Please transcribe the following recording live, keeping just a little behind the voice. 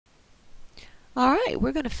All right,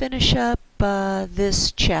 we're going to finish up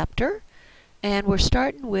this chapter, and we're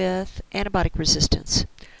starting with antibiotic resistance.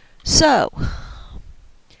 So,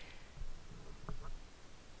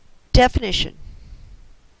 definition.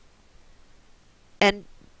 And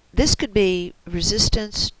this could be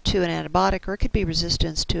resistance to an antibiotic, or it could be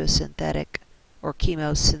resistance to a synthetic or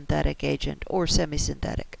chemosynthetic agent or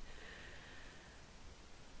semisynthetic.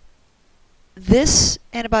 This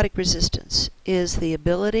antibiotic resistance is the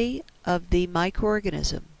ability of the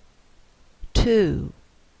microorganism to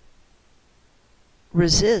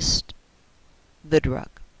resist the drug.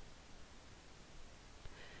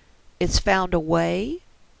 It's found a way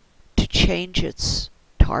to change its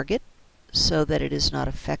target so that it is not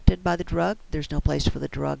affected by the drug. There's no place for the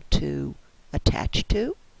drug to attach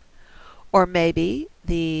to. Or maybe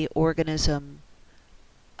the organism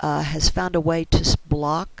has found a way to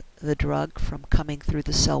block the drug from coming through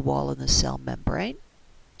the cell wall and the cell membrane.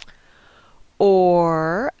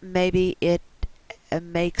 Or maybe it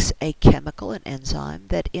makes a chemical, an enzyme,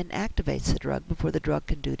 that inactivates the drug before the drug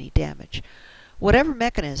can do any damage. Whatever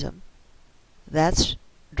mechanism, that's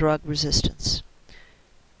drug resistance.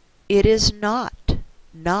 It is not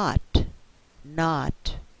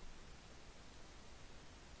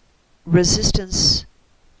resistance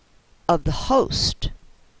of the host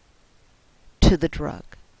to the drug.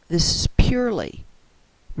 This is purely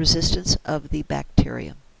resistance of the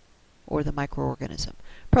bacterium or the microorganism.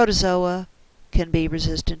 Protozoa can be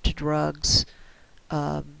resistant to drugs.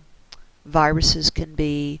 Viruses can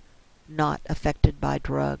be not affected by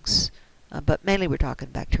drugs, but mainly we're talking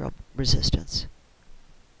bacterial resistance.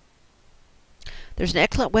 There's an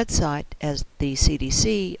excellent website as the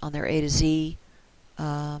CDC on their A to Z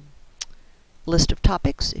list of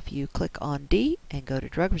topics. If you click on D and go to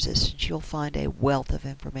drug resistance, you'll find a wealth of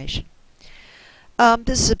information.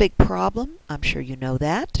 This is a big problem. I'm sure you know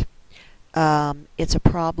that. It's a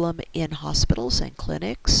problem in hospitals and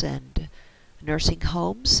clinics and nursing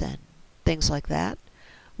homes and things like that,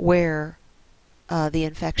 where the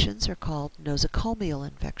infections are called nosocomial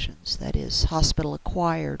infections. That is,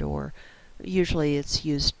 hospital-acquired, or usually it's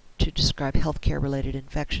used to describe healthcare-related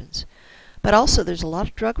infections. But also there's a lot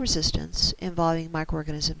of drug resistance involving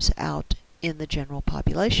microorganisms out in the general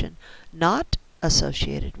population, not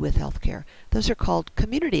associated with healthcare. Those are called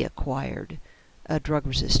community-acquired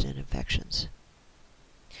drug-resistant infections.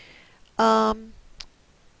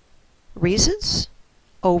 Reasons: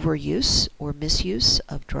 overuse or misuse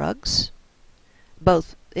of drugs,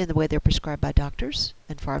 both in the way they're prescribed by doctors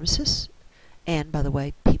and pharmacists, and by the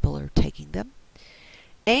way people are taking them,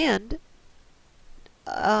 and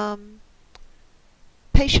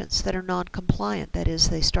patients that are non-compliant. That is,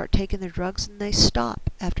 they start taking their drugs and they stop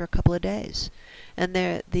after a couple of days. And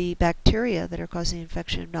the bacteria that are causing the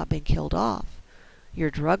infection have not been killed off.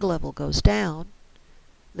 Your drug level goes down.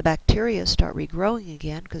 The bacteria start regrowing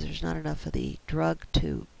again because there's not enough of the drug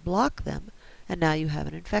to block them. And now you have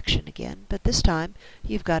an infection again. But this time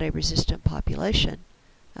you've got a resistant population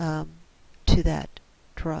to that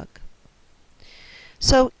drug.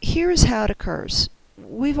 So here's how it occurs.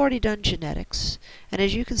 We've already done genetics, and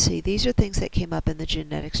as you can see, these are things that came up in the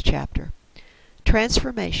genetics chapter.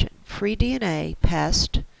 Transformation: free DNA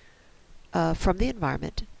passed from the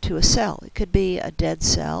environment to a cell. It could be a dead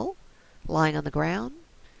cell lying on the ground,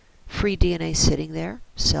 free DNA sitting there,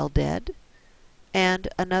 cell dead, and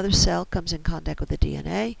another cell comes in contact with the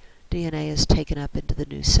DNA. DNA is taken up into the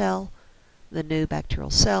new cell. The new bacterial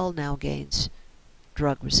cell now gains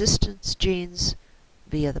drug resistance genes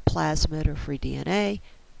via the plasmid or free DNA.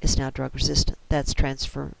 Is now drug resistant. That's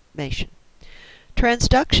transformation.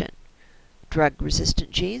 Transduction: drug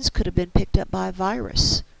resistant genes could have been picked up by a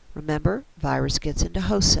virus. Remember, virus gets into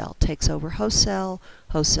host cell, takes over host cell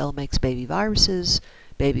makes baby viruses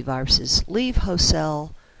leave host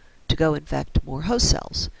cell to go infect more host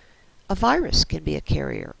cells. A virus can be a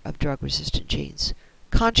carrier of drug resistant genes.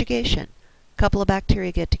 Conjugation: a couple of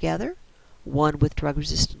bacteria get together, one with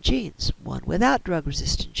drug-resistant genes, one without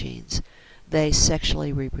drug-resistant genes. They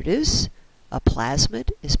sexually reproduce. A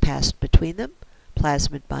plasmid is passed between them.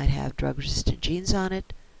 Plasmid might have drug-resistant genes on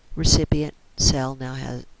it. Recipient cell now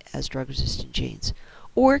has drug-resistant genes.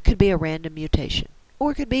 Or it could be a random mutation.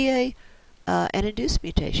 Or it could be an induced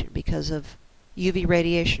mutation because of UV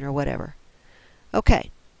radiation or whatever. Okay.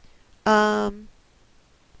 That's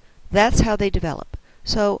how they develop.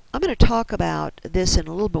 So I'm going to talk about this in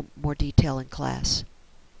a little bit more detail in class.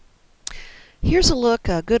 Here's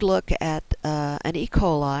a good look at an E.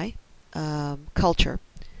 coli culture.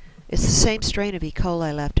 It's the same strain of E.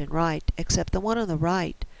 coli left and right, except the one on the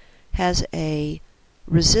right has a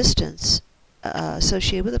resistance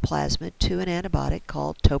associated with a plasmid to an antibiotic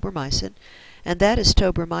called tobramycin, and that is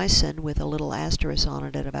tobramycin with a little asterisk on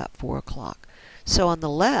it at about 4 o'clock. So on the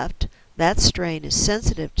left, that strain is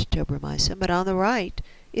sensitive to tobramycin, but on the right,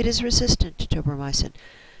 it is resistant to tobramycin.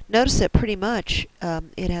 Notice that pretty much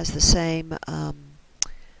it has the same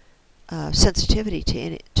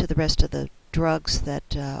sensitivity to the rest of the drugs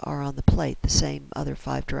that are on the plate, the same other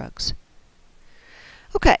 5 drugs.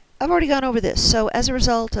 Okay, I've already gone over this. So as a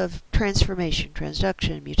result of transformation,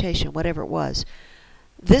 transduction, mutation, whatever it was,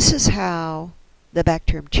 this is how the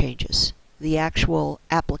bacterium changes, the actual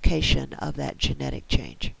application of that genetic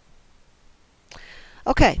change.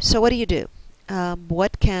 Okay, so what do you do?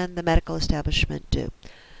 What can the medical establishment do?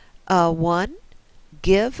 1,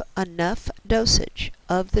 give enough dosage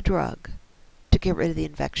of the drug to get rid of the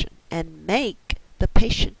infection and make the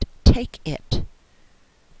patient take it.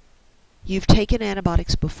 You've taken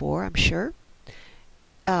antibiotics before, I'm sure.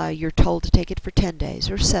 You're told to take it for 10 days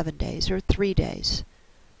or 7 days or 3 days.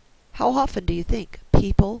 How often do you think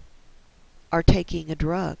people are taking a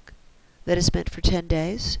drug that is meant for 10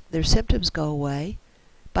 days? Their symptoms go away.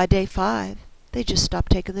 By day 5, they just stop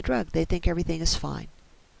taking the drug. They think everything is fine.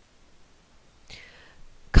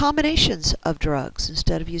 Combinations of drugs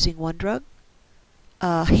instead of using one drug.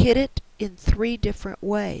 Hit it in 3 different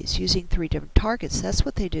ways, using 3 different targets. That's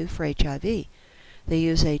what they do for HIV. They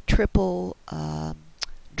use a triple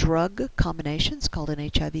drug combination. It's called an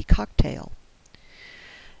HIV cocktail.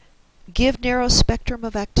 Give narrow spectrum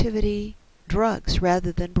of activity drugs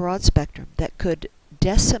rather than broad spectrum that could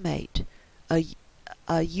decimate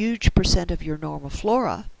a huge percent of your normal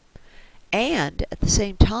flora, and at the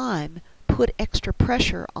same time put extra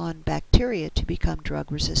pressure on bacteria to become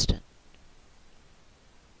drug resistant.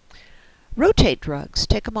 Rotate drugs.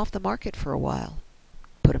 Take them off the market for a while.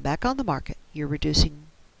 Put them back on the market. You're reducing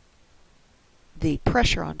the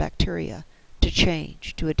pressure on bacteria to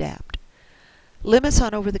change, to adapt. Limits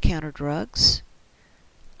on over-the-counter drugs.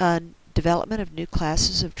 Development of new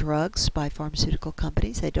classes of drugs by pharmaceutical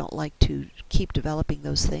companies. They don't like to keep developing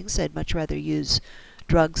those things. They'd much rather use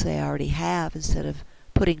drugs they already have instead of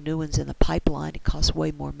putting new ones in the pipeline. It costs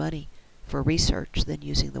way more money for research than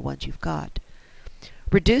using the ones you've got.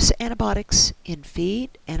 Reduce antibiotics in feed,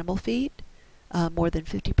 animal feed. More than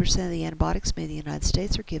 50% of the antibiotics made in the United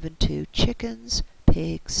States are given to chickens,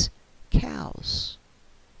 pigs, cows.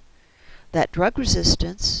 That drug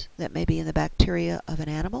resistance that may be in the bacteria of an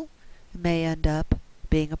animal may end up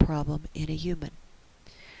being a problem in a human.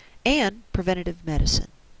 And preventative medicine.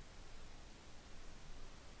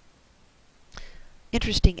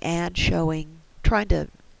 Interesting ad trying to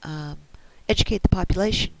educate the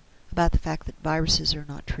population about the fact that viruses are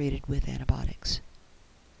not treated with antibiotics.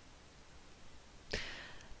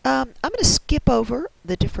 I'm going to skip over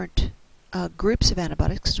the different groups of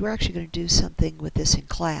antibiotics because we're actually going to do something with this in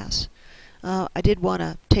class. I did want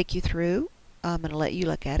to take you through. I'm going to let you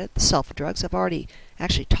look at it. The sulfa drugs. I've already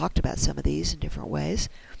actually talked about some of these in different ways.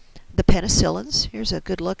 The penicillins. Here's a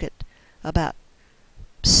good look at about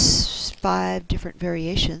 5 different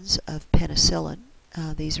variations of penicillin.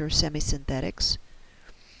 These are semi-synthetics.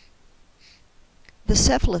 The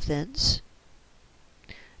cephalithins,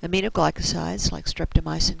 aminoglycosides like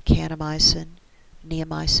streptomycin, kanamycin,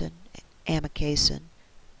 neomycin, amikacin.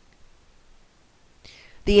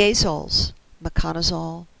 The azoles,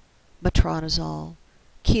 meconazole, metronidazole,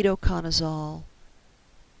 ketoconazole,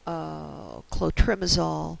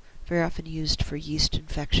 clotrimazole, very often used for yeast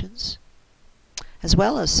infections, as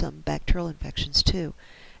well as some bacterial infections too.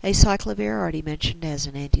 Acyclovir, already mentioned as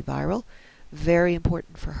an antiviral, very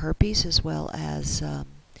important for herpes as well as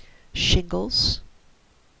shingles.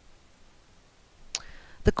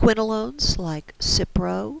 The quinolones like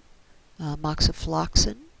Cipro,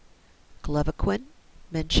 moxifloxacin, Clevaquin,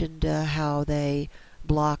 mentioned how they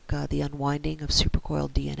block the unwinding of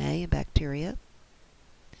supercoiled DNA in bacteria.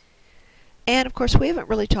 And of course we haven't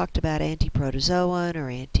really talked about antiprotozoan or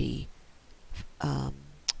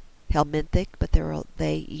anti-helminthic, but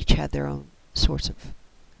they each have their own sorts of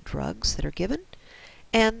drugs that are given.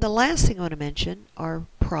 And the last thing I want to mention are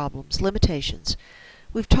problems, limitations.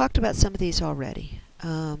 We've talked about some of these already.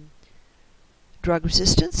 Drug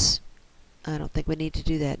resistance, I don't think we need to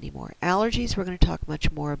do that anymore. Allergies, we're going to talk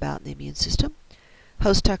much more about in the immune system.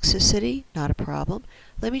 Host toxicity, not a problem.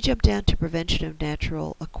 Let me jump down to prevention of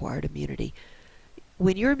natural acquired immunity.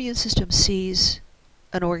 When your immune system sees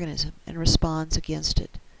an organism and responds against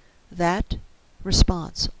it, that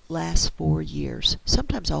response lasts for years,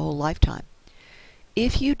 sometimes a whole lifetime.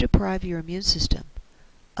 If you deprive your immune system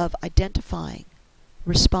of identifying,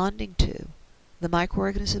 responding to the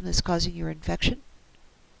microorganism that's causing your infection,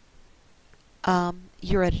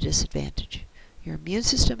 you're at a disadvantage. Your immune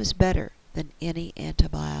system is better than any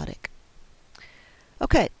antibiotic.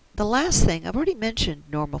 Okay, the last thing, I've already mentioned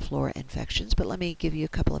normal flora infections, but let me give you a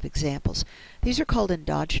couple of examples. These are called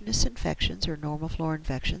endogenous infections or normal flora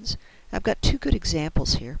infections. I've got two good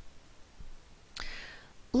examples here.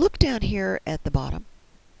 Look down here at the bottom.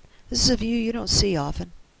 This is a view you don't see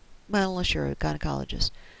often, well, unless you're a gynecologist.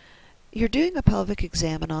 You're doing a pelvic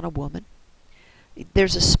exam on a woman.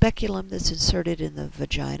 There's a speculum that's inserted in the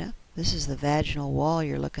vagina. This is the vaginal wall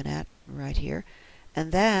you're looking at right here.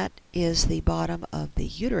 And that is the bottom of the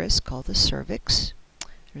uterus called the cervix.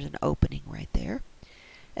 There's an opening right there.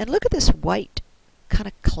 And look at this white kind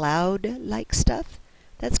of cloud-like stuff.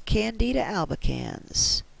 That's Candida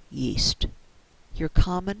albicans yeast, your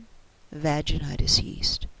common vaginitis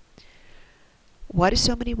yeast. Why do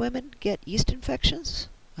so many women get yeast infections?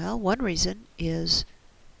 Well, one reason is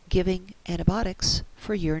giving antibiotics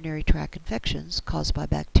for urinary tract infections caused by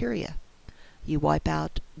bacteria. You wipe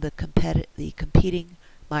out the competing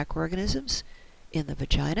microorganisms in the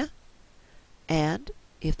vagina, and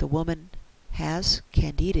if the woman has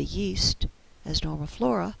Candida yeast as normal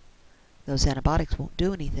flora, those antibiotics won't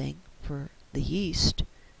do anything for the yeast,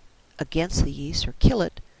 against the yeast, or kill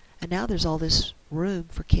it, and now there's all this room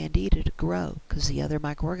for Candida to grow because the other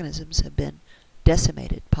microorganisms have been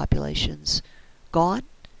decimated, populations gone,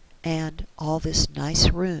 and all this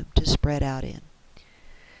nice room to spread out in.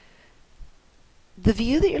 The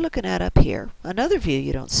view that you're looking at up here, another view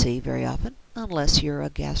you don't see very often unless you're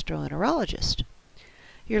a gastroenterologist.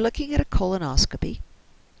 You're looking at a colonoscopy.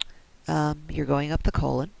 You're going up the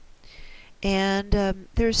colon. And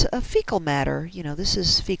there's a fecal matter. You know, this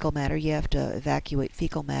is fecal matter. You have to evacuate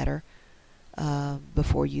fecal matter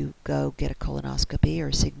before you go get a colonoscopy or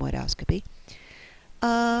a sigmoidoscopy.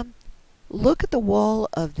 Look at the wall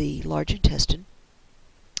of the large intestine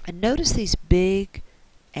and notice these big,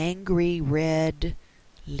 angry red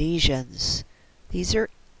lesions. These are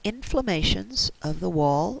inflammations of the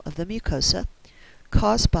wall of the mucosa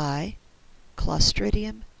caused by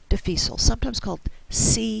Clostridium difficile, sometimes called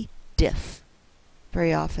C. diff.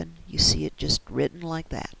 Very often you see it just written like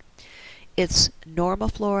that. It's normal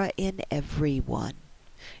flora in everyone.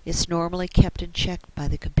 It's normally kept in check by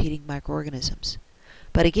the competing microorganisms.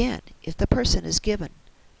 But again, if the person is given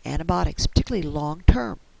antibiotics, particularly long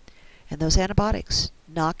term, and those antibiotics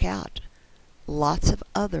knock out lots of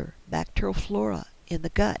other bacterial flora in the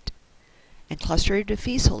gut, and Clostridium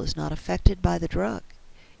difficile is not affected by the drug,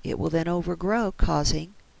 it will then overgrow,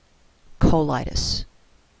 causing colitis.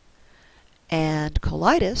 And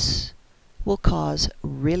colitis will cause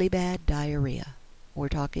really bad diarrhea. We're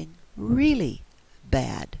talking really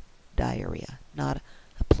bad diarrhea, not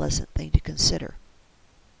a pleasant thing to consider.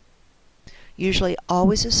 Usually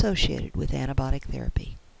always associated with antibiotic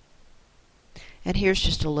therapy. And here's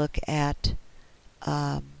just a look at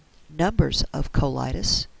numbers of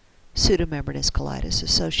colitis, pseudomembranous colitis,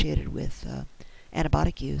 associated with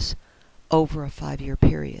antibiotic use over a 5-year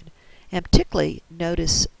period. And particularly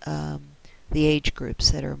notice the age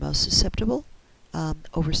groups that are most susceptible,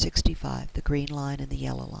 over 65, the green line and the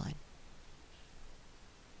yellow line.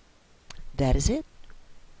 That is it.